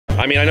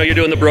I mean, I know you're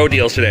doing the bro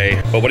deals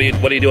today, but what are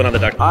you doing on the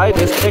duck? I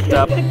just picked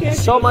up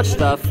so much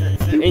stuff,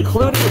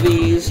 including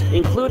these,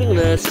 including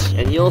this,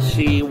 and you'll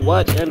see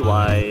what and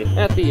why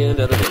at the end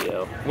of the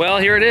video. Well,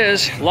 here it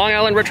is, Long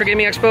Island Retro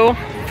Gaming Expo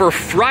for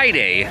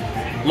Friday,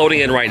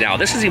 loading in right now.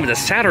 This is even the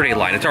Saturday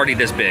line. It's already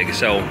this big,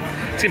 so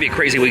it's gonna be a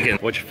crazy weekend.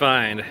 What'd you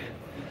find?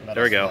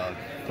 There we go.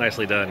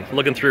 Nicely done.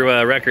 Looking through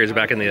records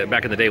back in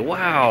the day.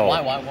 Wow.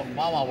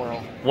 Wow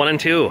World. 1 and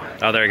 2.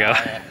 Oh, there you go.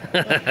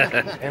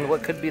 And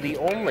what could be the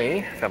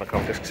only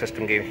Famicom Disk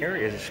System game here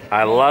is...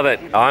 I love it.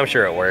 Oh, I'm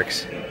sure it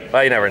works.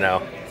 Well, you never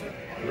know.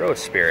 Road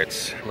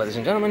Spirits. Ladies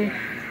and gentlemen,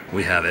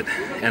 we have it.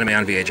 Anime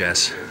on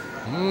VHS.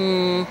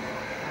 Oh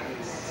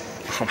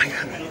my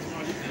god.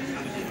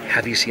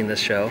 Have you seen this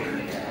show?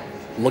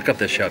 Look up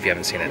this show if you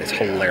haven't seen it. It's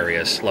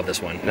hilarious. Love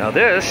this one. Now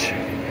this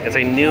is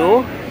a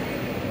new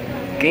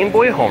Game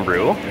Boy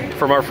homebrew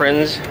from our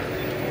friends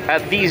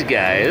at these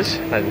guys.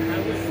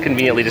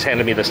 Conveniently just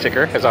handed me the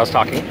sticker as I was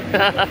talking.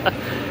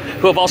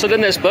 Who have also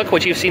done this book,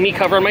 which you've seen me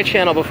cover on my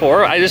channel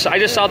before. I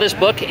just saw this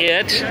book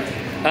at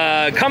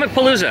Comic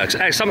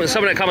Palooza.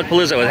 Someone at Comic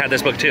Palooza had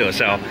this book too.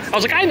 So I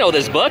was like, I know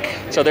this book.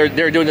 So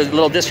they're doing a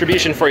little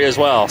distribution for you as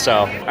well.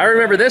 So I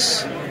remember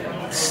this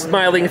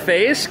smiling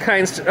face,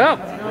 oh,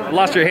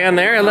 lost your hand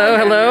there. Hello,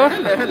 hello.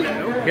 Hello,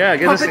 hello. Yeah,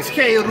 good to see. Puppets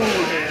K rule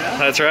here.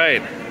 That's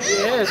right.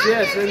 Yes,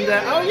 yes, and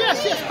oh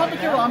yes, Puppet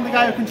K rule. I'm the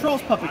guy who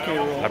controls Puppet K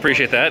rule. I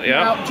appreciate that.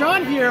 Yeah. Now,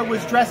 John here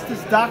was dressed as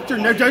Doctor.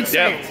 No, don't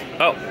say it.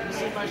 Oh.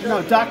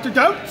 No, Doctor.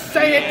 Don't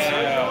say it.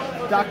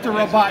 Dr.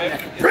 Robotnik.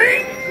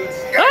 Bring.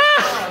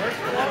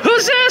 Ah!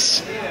 Who's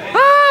this?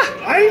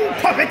 Ah! I'm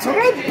Puppet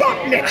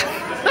Robotnik.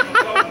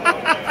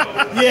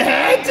 You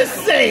had to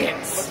say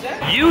it.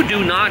 You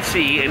do not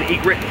see an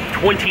Egret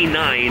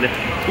 29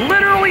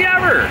 literally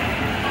ever.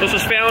 This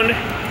was found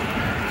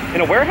in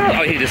a warehouse?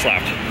 Oh, he just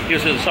left. He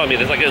was just telling me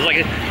this. It was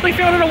like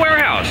found in a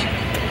warehouse.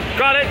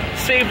 Got it,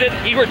 saved it,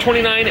 Egret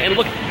 29, and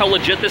look how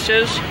legit this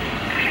is.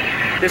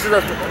 This is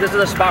a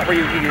spot where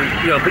you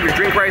put your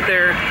drink right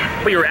there,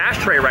 put your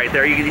ashtray right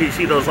there. You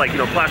see those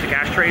plastic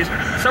ashtrays.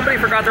 Somebody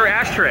forgot their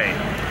ashtray.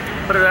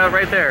 Put it out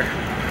right there.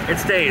 It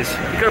stays.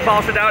 You could have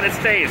polished it out. It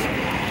stays.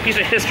 Piece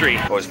of history.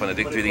 Always fun to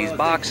dig through these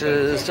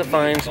boxes to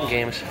find some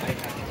games.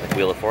 Like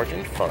Wheel of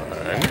Fortune, fun.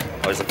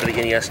 Always look for the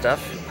NES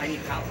stuff.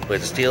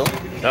 Blades of Steel.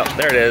 Oh,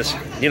 there it is.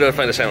 You know to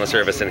find a silent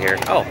service in here.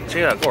 Oh, check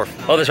it out, Gorf.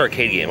 Oh, this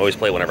arcade game. Always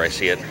play whenever I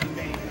see it.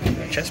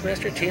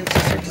 Chessmaster, TNC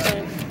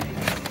design.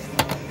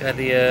 Got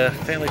the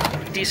family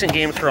decent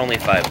games for only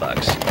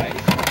 $5.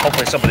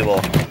 Hopefully somebody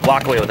will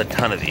walk away with a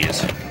ton of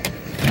these.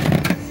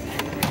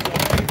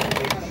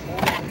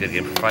 Good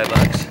game for $5.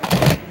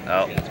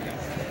 Oh,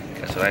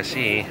 guess what I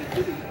see?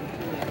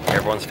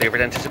 Everyone's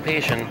favorite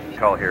anticipation.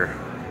 Call here.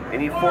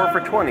 Any 4 for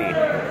 20.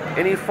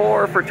 Any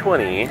 4 for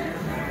 20.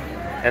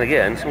 And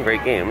again, some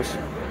great games.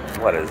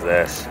 What is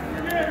this?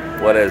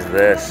 What is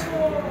this?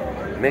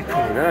 MiG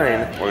 29.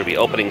 We're going to be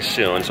opening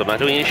soon, so I'm not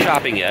doing any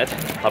shopping yet.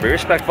 I'll be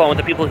respectful with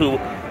the people who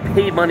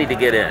paid money to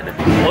get in.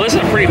 Well, this is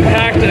a pretty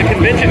packed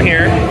convention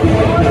here.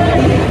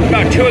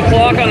 About 2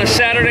 o'clock on a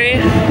Saturday.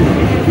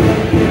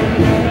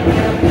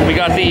 We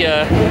got the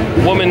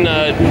woman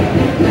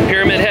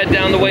pyramid head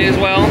down the way as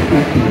well.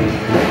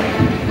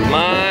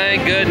 My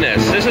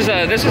goodness, this is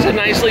a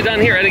nicely done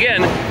here. And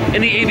again,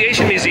 in the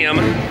Aviation Museum,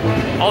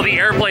 all the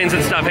airplanes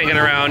and stuff hanging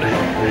around.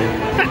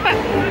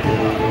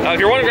 If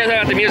you're wondering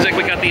about the music,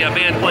 we got the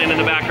band playing in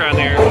the background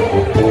there.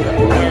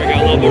 There we go,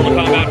 a little Mortal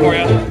Kombat for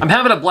you. I'm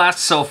having a blast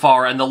so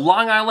far, and the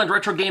Long Island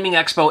Retro Gaming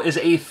Expo is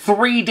a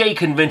 3-day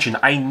convention.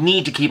 I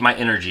need to keep my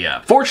energy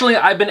up. Fortunately,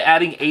 I've been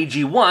adding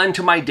AG1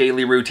 to my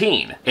daily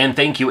routine. And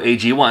thank you,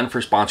 AG1, for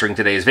sponsoring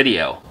today's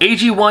video.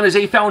 AG1 is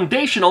a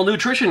foundational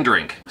nutrition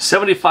drink.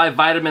 75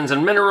 vitamins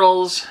and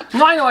minerals.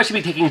 Now, I know I should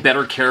be taking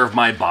better care of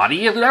my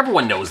body,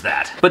 everyone knows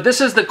that. But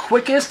this is the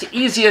quickest,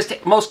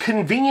 easiest, most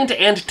convenient,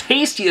 and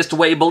tastiest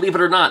way, believe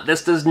it or not.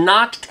 This does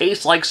not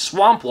taste like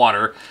swamp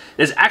water.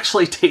 This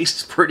actually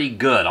tastes pretty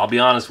good, I'll be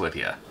honest with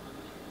you.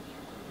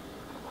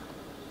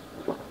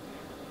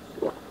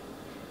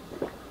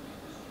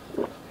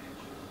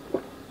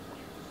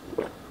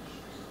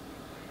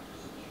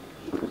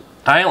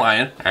 I ain't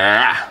lying.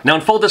 Now,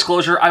 in full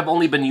disclosure, I've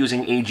only been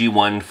using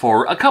AG1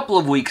 for a couple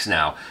of weeks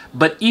now,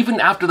 but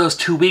even after those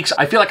 2 weeks,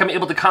 I feel like I'm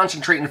able to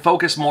concentrate and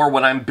focus more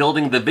when I'm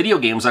building the video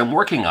games I'm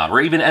working on,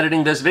 or even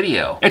editing this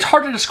video. It's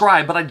hard to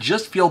describe, but I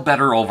just feel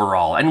better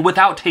overall, and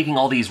without taking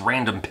all these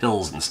random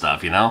pills and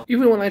stuff, you know?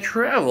 Even when I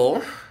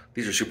travel,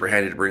 these are super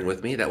handy to bring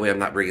with me. That way I'm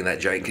not bringing that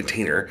giant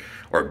container,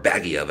 or a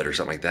baggie of it or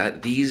something like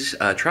that. These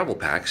travel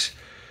packs,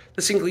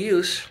 the single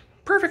use,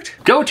 perfect.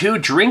 Go to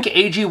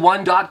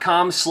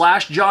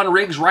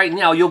drinkag1.com/JohnRiggs right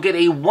now. You'll get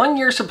a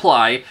 1-year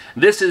supply.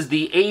 This is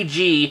the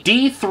AG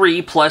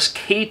D3 plus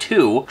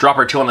K2. Drop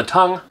our 2 on the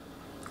tongue.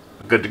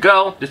 Good to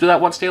go. Just do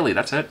that once daily,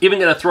 that's it. Even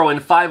gonna throw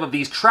in 5 of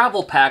these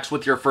travel packs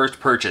with your first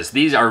purchase.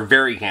 These are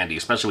very handy,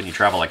 especially when you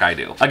travel like I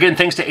do. Again,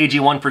 thanks to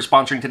AG1 for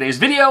sponsoring today's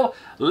video.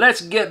 Let's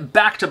get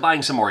back to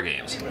buying some more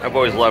games. I've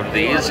always loved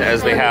these,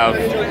 as they have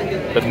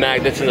the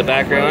magnets in the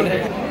background.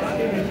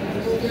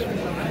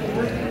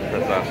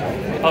 That's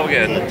awesome.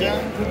 Pumpkin.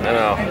 I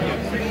know.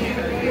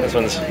 This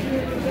one's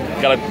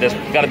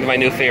gotta be my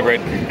new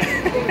favorite.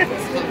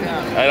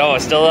 I know, I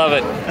still love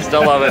it.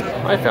 Still love it.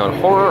 I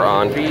found horror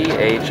on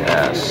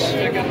VHS.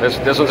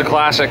 This one's a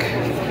classic.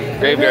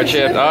 Graveyard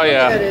Shift. Oh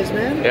yeah. That is,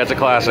 man. Yeah, it's a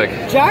classic.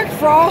 Jack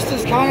Frost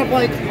is kind of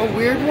like a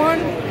weird one.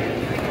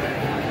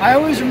 I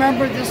always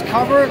remember this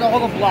cover and all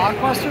the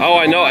blockbusters. Oh,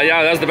 I know.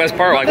 Yeah, that's the best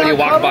part. Like when you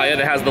walk by it,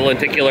 it has the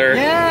lenticular.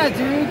 Yeah,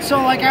 dude.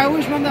 So like I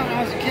always remember that when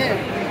I was a kid.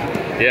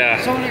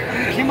 Yeah. So when it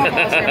came up,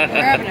 I was like, I'm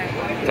grabbing it.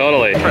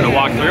 Totally. Trying to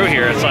walk through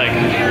here, it's like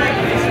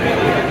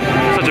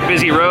such a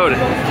busy road.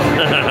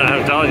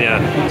 I'm telling you.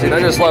 See, I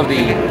just love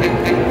the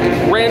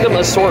random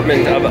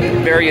assortment of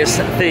various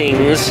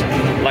things,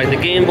 like the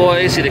Game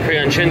Boy. See the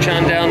Crayon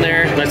Shin-Chan down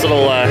there. Nice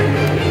little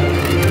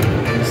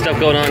stuff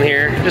going on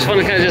here. Just fun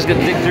to kind of just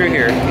dig through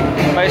here.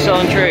 Buy, sell,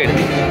 and trade.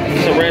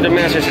 Some random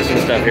Master System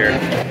stuff here.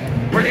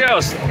 Where'd you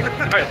go?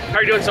 How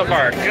are you doing so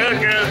far? Good,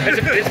 good.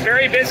 It's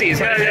very busy.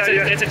 So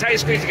it's a tight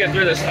squeeze to get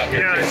through this stuff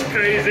here. Yeah, it's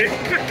crazy.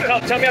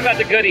 Tell me about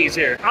the goodies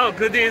here. Oh,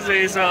 goodies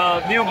is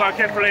a new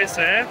marketplace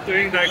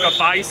doing like a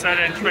buy, sell,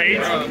 and trade.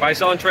 Buy,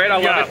 sell, and trade? I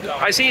love it. Yeah.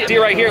 I see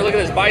right here. Look at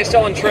this. Buy,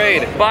 sell, and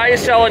trade. Buy,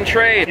 sell, and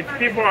trade. If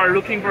people are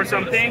looking for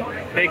something,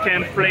 they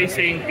can place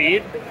in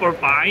bid for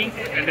buying,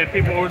 and then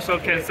people also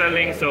can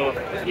selling. So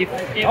if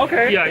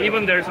okay. Yeah,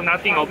 even there's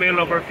nothing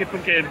available, people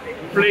can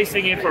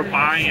placing it for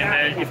buying, and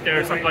then if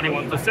there's somebody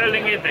wants to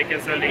selling it, they can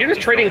sell it. You're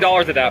just trading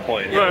dollars at that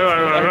point.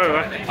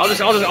 Right. I'll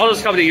just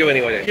come to you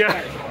anyway.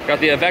 Yeah. Got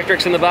the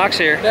Vectrex in the box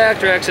here.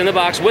 Vectrex in the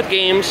box with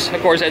games, of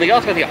course, and they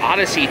also got the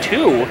Odyssey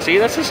 2. See,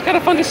 that's just kind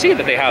of fun to see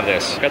that they have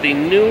this. Got the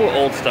new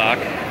old stock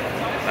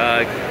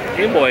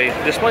Game Boy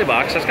display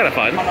box. That's kind of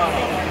fun.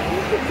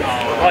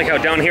 I like how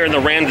down here in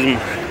the random,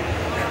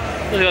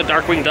 look at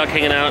Darkwing Duck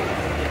hanging out.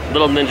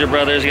 Little Ninja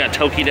Brothers. You got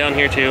Toki down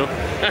here too.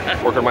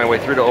 Working my way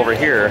through to over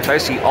here, I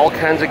see all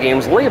kinds of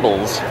games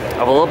labels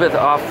of a little bit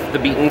off the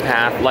beaten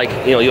path, like,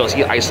 you know, you don't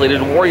see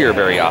Isolated Warrior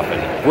very often.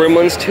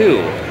 Gremlins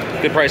 2,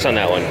 good price on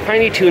that one.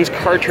 Tiny Toons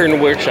Cartoon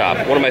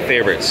Workshop, one of my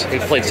favorites.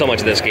 We've played so much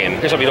of this game.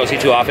 Here's something you don't see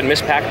too often,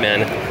 Miss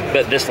Pac-Man,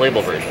 but this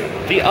label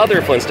version. The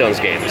other Flintstones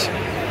games.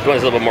 This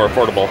one's a little bit more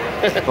affordable.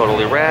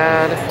 Totally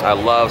rad. I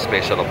love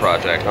Space Shuttle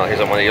Project. Oh, here's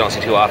one you don't see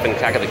too often.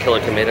 Attack of the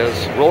Killer Tomatoes.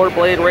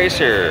 Rollerblade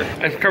Racer.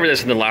 I covered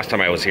this in the last time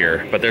I was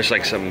here, but there's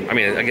like some, I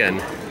mean,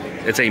 again,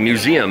 it's a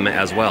museum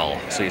as well.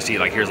 So you see,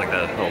 like, here's like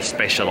the little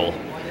space shuttle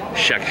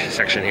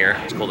section here.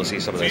 It's cool to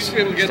see some of this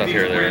stuff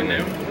here, there, and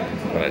there.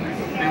 But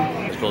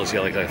it's cool to see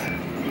like the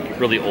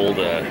really old,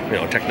 you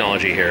know,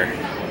 technology here.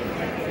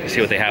 You see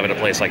what they have in a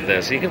place like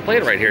this. You can play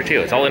it right here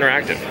too. It's all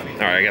interactive. All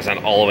right, I guess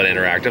not all of it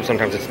interactive.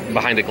 Sometimes it's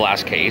behind a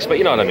glass case, but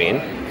you know what I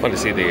mean. Fun to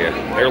see the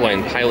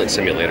airline pilot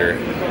simulator.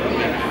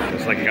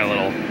 It's like you got a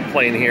little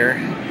plane here,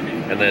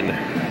 and then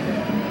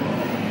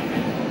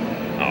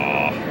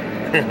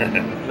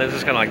this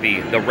is kind of like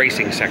the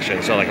racing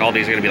section. So like all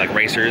these are gonna be like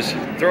racers.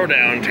 Throw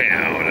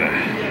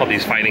downtown. All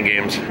these fighting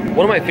games.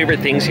 One of my favorite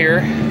things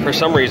here, for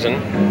some reason,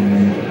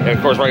 and of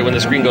course right when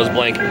the screen goes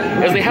blank,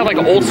 is they have like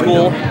old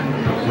school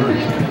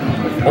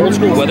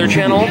Weather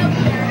Channel,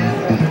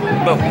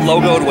 but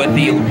logoed with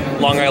the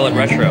Long Island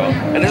Retro.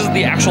 And this is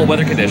the actual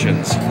weather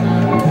conditions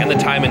and the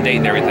time and date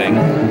and everything.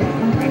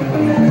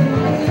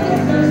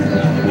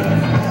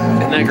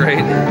 Isn't that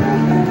great?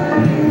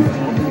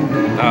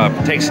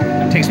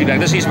 Takes me back.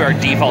 This used to be our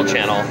default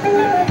channel.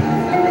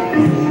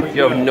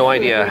 You have no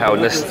idea how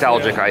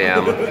nostalgic I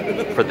am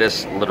for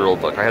this literal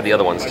book. I have the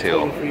other ones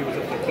too,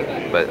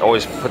 but it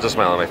always puts a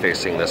smile on my face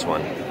seeing this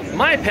one.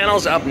 My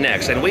panel's up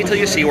next, and wait till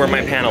you see where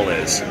my panel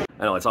is.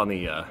 I know, it's on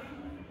the,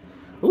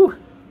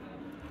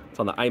 it's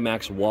on the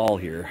IMAX wall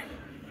here.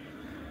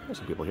 There's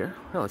some people here.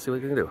 Well, let's see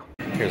what we can do.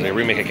 Here's a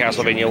remake of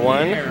Castlevania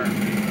 1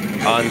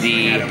 on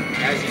the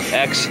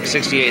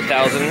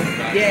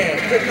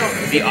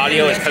X68000. The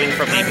audio is coming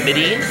from the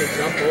MIDI.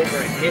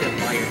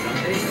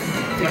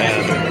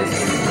 And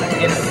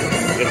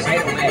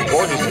it's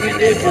gorgeous.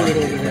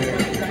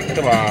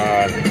 Come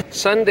on.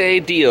 Sunday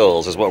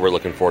deals is what we're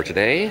looking for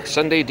today.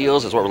 Sunday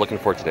deals is what we're looking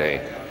for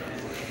today.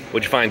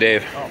 What'd you find,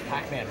 Dave? Oh,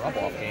 Pac-Man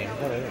rub-off game.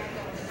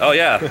 Oh,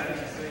 yeah.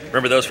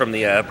 Remember those from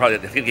the, probably, I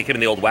think they came in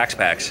the old wax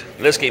packs.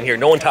 This game here,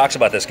 no one talks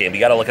about this game. You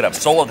gotta look it up.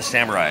 Soul of the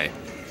Samurai.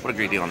 What a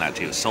great deal on that,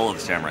 too. Soul of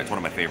the Samurai. It's one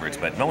of my favorites,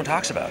 but no one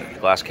talks about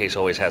it. Glass case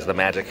always has the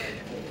magic,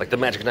 like the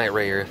Magic Knight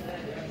Rayer,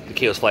 the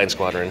Chaos Flying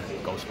Squadron.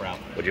 Ghost Route.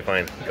 What'd you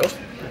find?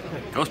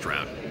 Ghost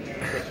Route.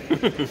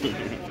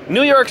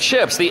 New York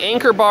Chips, the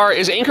Anchor Bar.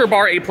 Is Anchor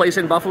Bar a place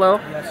in Buffalo?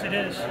 Yes, it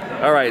is.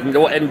 All right, and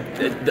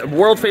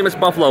world famous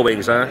buffalo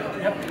wings, huh?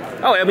 Yep.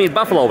 Oh, I mean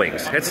buffalo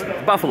wings. It's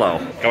Buffalo.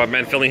 Got my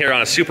man filming here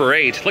on a Super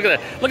 8. Look at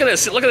that! Look at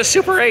this! Look at the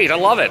Super 8. I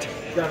love it.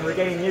 John, we're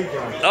getting you,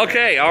 John.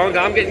 Okay,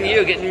 I'm getting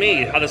you, getting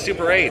me on the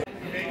Super 8.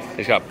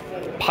 He's got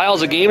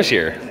piles of games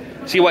here.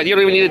 See what? You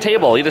don't even need a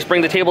table. You just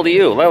bring the table to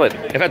you. Love it.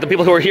 In fact, the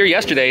people who were here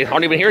yesterday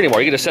aren't even here anymore.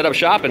 You can just set up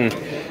shop and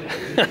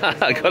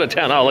go to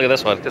town. Oh, look at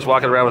this one. Just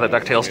walking around with a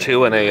DuckTales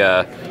 2 and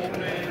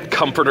a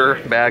comforter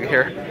bag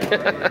here.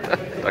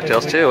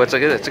 DuckTales 2. It's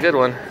a good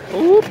one.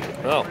 Oop.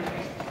 Oh.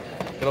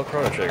 Good old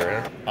Chrono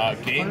Trigger, huh?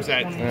 Games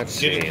that Let's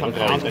see, didn't come look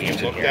at all out these that you games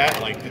in looked here.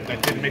 at, like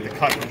that didn't make the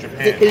cut from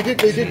Japan. They did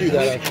do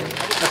that actually.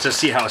 Let's just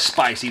see how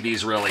spicy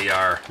these really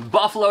are.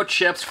 Buffalo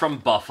chips from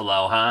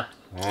Buffalo, huh?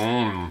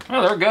 Mmm.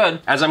 Oh, they're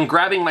good. As I'm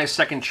grabbing my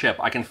second chip,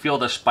 I can feel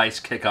the spice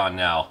kick on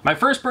now. My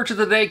first purchase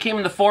of the day came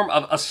in the form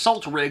of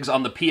Assault Rigs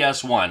on the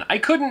PS1. I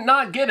couldn't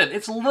not get it.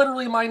 It's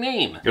literally my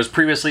name. It was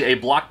previously a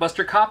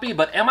Blockbuster copy,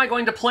 but am I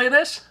going to play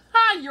this?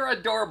 Ah, you're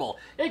adorable.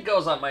 It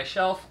goes on my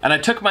shelf. And I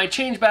took my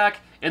change back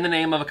in the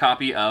name of a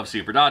copy of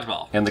Super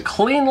Dodgeball. And the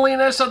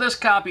cleanliness of this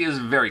copy is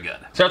very good.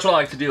 So that's what I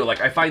like to do. Like,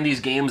 I find these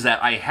games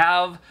that I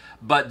have,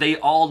 but they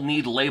all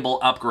need label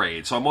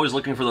upgrades. So I'm always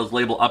looking for those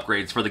label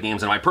upgrades for the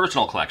games in my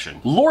personal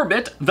collection.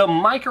 Lorbit, the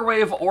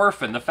Microwave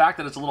Orphan. The fact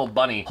that it's a little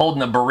bunny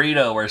holding a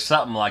burrito or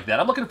something like that.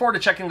 I'm looking forward to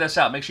checking this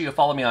out. Make sure you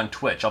follow me on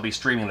Twitch. I'll be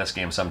streaming this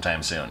game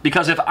sometime soon.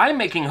 Because if I'm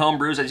making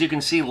homebrews, as you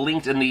can see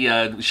linked in the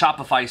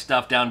Shopify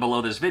stuff down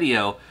below this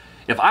video,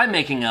 if I'm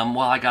making them,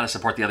 well, I gotta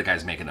support the other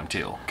guys making them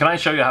too. Can I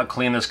show you how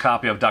clean this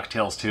copy of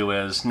DuckTales 2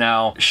 is?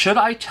 Now, should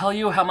I tell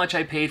you how much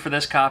I paid for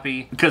this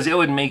copy? Because it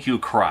would make you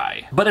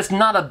cry. But it's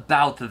not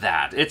about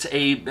that. It's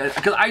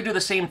because I do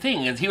the same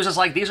thing. And he was just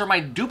like, these are my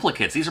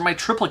duplicates. These are my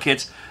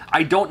triplicates.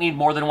 I don't need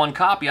more than one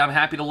copy. I'm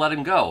happy to let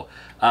him go.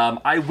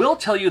 I will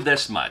tell you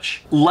this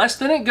much. Less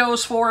than it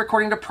goes for,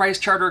 according to Price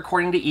Chart or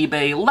according to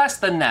eBay. Less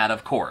than that,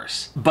 of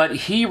course. But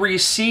he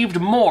received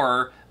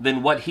more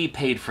than what he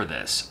paid for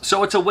this.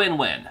 So it's a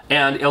win-win.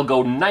 And it'll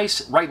go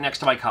nice right next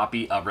to my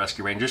copy of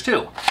Rescue Rangers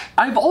 2.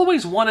 I've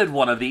always wanted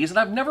one of these, and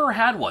I've never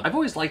had one. I've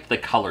always liked the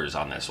colors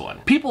on this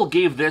one. People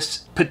gave this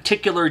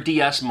particular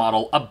DS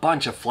model a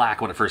bunch of flack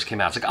when it first came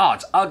out. It's like, oh,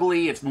 it's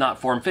ugly, it's not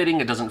form-fitting,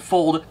 it doesn't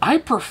fold. I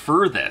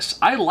prefer this.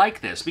 I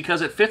like this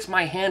because it fits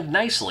my hand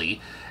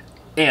nicely.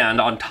 And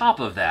on top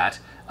of that,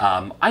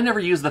 I never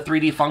use the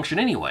 3D function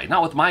anyway,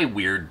 not with my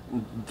weird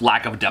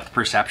lack of depth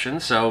perception,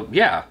 so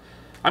yeah.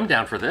 I'm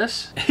down for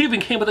this. It even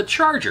came with a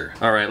charger.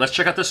 All right, let's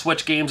check out the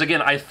Switch games.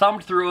 Again, I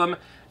thumbed through them,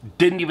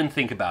 didn't even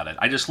think about it.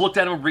 I just looked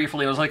at them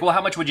briefly. I was like, well,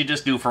 how much would you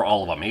just do for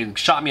all of them? He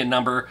shot me a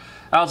number.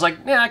 I was like,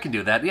 yeah, I can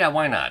do that. Yeah,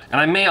 why not?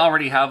 And I may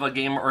already have a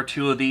game or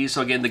two of these,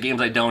 so again, the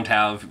games I don't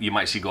have, you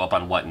might see go up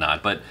on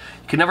Whatnot, but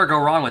you can never go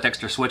wrong with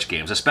extra Switch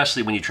games,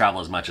 especially when you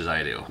travel as much as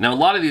I do. Now, a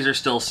lot of these are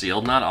still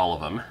sealed, not all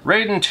of them.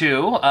 Raiden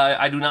 2,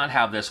 I do not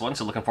have this one,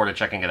 so looking forward to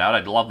checking it out.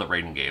 I love the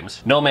Raiden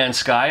games. No Man's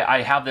Sky,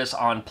 I have this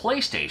on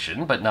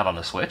PlayStation, but not on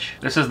the Switch.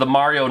 This is the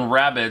Mario and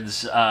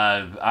Rabbids.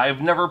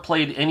 I've never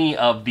played any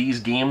of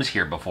these games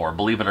here before,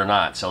 believe it or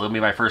not, so it'll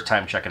be my first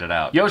time checking it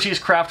out. Yoshi's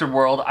Crafted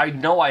World, I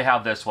know I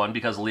have this one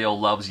because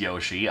Leo loves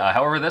Yoshi.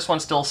 However, this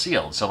one's still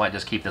sealed, so I might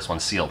just keep this one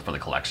sealed for the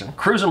collection.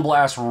 Cruisin'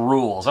 Blast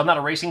rules. I'm not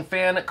a racing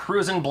fan.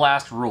 Cruisin'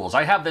 Blast rules.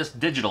 I have this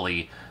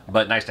digitally,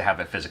 but nice to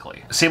have it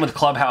physically. Same with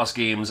Clubhouse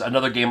games.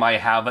 Another game I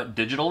have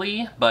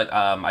digitally, but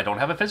I don't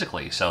have it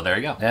physically, so there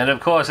you go. And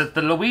of course, it's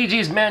the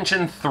Luigi's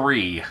Mansion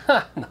 3.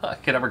 I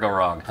could never go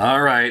wrong.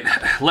 All right,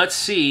 let's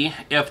see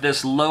if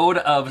this load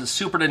of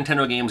Super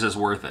Nintendo games is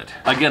worth it.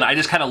 Again, I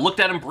just kind of looked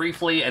at them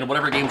briefly, and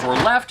whatever games were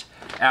left,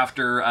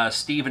 after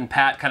Steve and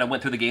Pat kind of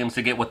went through the games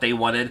to get what they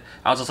wanted,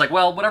 I was just like,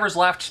 well, whatever's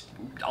left,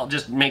 I'll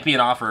just make me an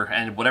offer,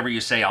 and whatever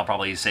you say, I'll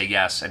probably say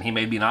yes. And he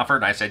made me an offer,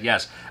 and I said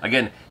yes.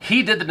 Again,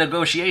 he did the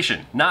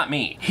negotiation, not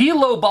me. He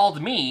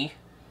lowballed me,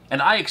 and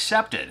I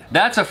accepted.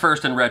 That's a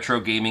first in retro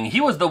gaming.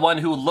 He was the one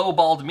who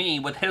lowballed me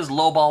with his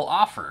lowball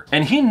offer.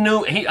 And he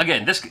knew,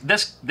 again,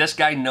 this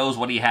guy knows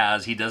what he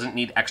has. He doesn't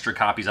need extra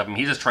copies of them.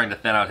 He's just trying to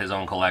thin out his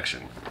own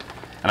collection.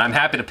 And I'm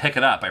happy to pick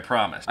it up, I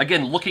promise.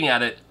 Again, looking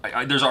at it,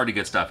 there's already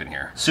good stuff in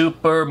here.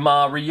 Super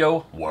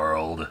Mario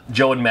World.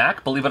 Joe and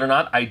Mac, believe it or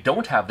not, I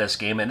don't have this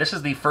game, and this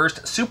is the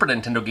first Super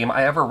Nintendo game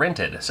I ever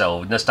rented,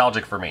 so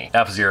nostalgic for me.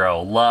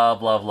 F-Zero,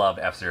 love, love, love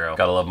F-Zero.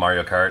 Gotta love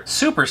Mario Kart.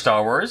 Super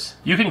Star Wars.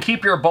 You can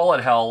keep your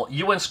bullet hell.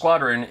 UN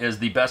Squadron is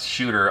the best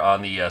shooter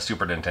on the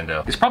Super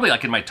Nintendo. It's probably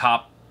like in my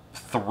top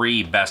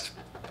 3 best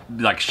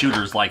like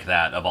shooters like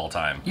that of all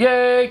time.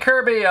 Yay,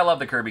 Kirby! I love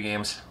the Kirby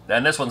games.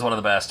 And this one's one of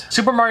the best.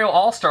 Super Mario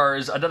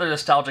All-Stars, another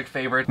nostalgic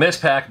favorite. Miss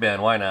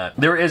Pac-Man, why not?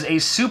 There is a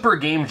Super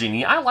Game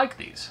Genie. I like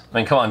these. I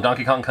mean, come on,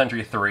 Donkey Kong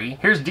Country 3.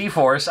 Here's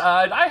D-Force.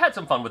 I had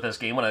some fun with this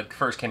game when it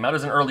first came out. It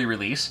was an early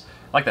release.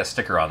 I like that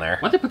sticker on there.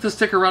 Why'd they put the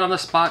sticker right on the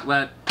spot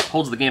that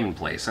holds the game in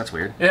place? That's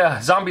weird.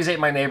 Yeah, Zombies Ate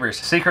My Neighbors.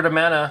 Secret of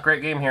Mana,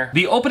 great game here.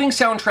 The opening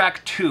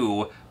soundtrack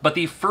 2, but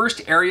the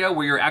first area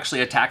where you're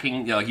actually attacking,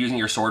 you know, using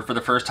your sword for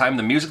the first time,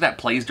 the music that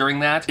plays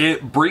during that,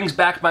 it brings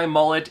back my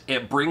mullet,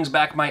 it brings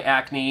back my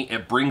acne,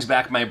 it brings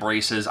back my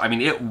braces. I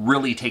mean, it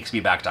really takes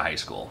me back to high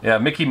school. Yeah,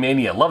 Mickey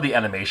Mania, love the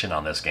animation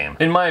on this game.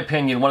 In my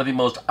opinion, one of the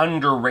most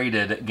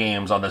underrated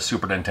games on the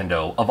Super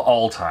Nintendo of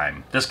all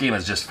time. This game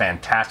is just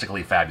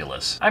fantastically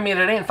fabulous. I mean,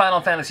 it ain't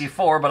Final Fantasy IV,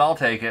 but I'll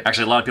take it.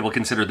 Actually, a lot of people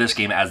consider this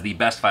game as the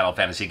best Final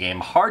Fantasy game.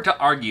 Hard to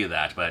argue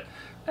that, but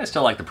I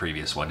still like the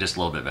previous one, just a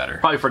little bit better.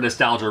 Probably for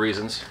nostalgia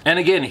reasons. And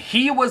again,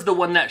 he was the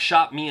one that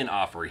shot me an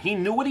offer. He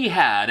knew what he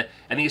had,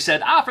 and he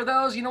said, for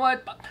those, you know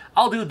what?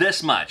 I'll do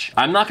this much.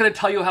 I'm not gonna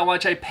tell you how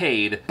much I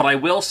paid, but I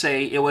will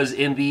say it was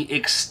in the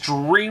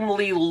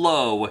extremely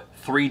low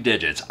 3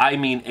 digits. I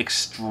mean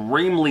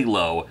extremely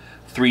low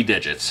 3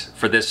 digits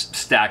for this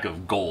stack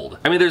of gold.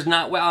 I mean, there's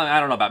not, well, I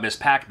don't know about Miss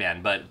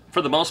Pac-Man, but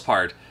for the most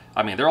part,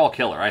 I mean, they're all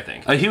killer, I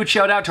think. A huge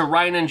shout out to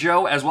Ryan and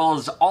Joe, as well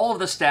as all of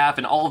the staff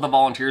and all of the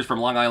volunteers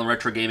from Long Island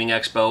Retro Gaming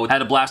Expo.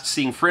 Had a blast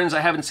seeing friends I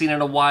haven't seen in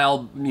a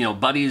while, you know,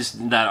 buddies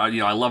that are, you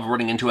know, I love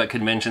running into at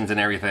conventions and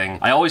everything.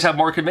 I always have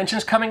more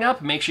conventions coming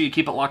up. Make sure you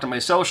keep it locked on my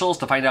socials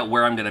to find out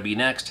where I'm going to be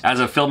next. As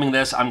of filming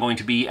this, I'm going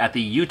to be at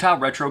the Utah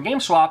Retro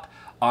Game Swap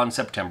on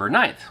September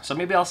 9th. So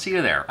maybe I'll see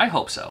you there. I hope so.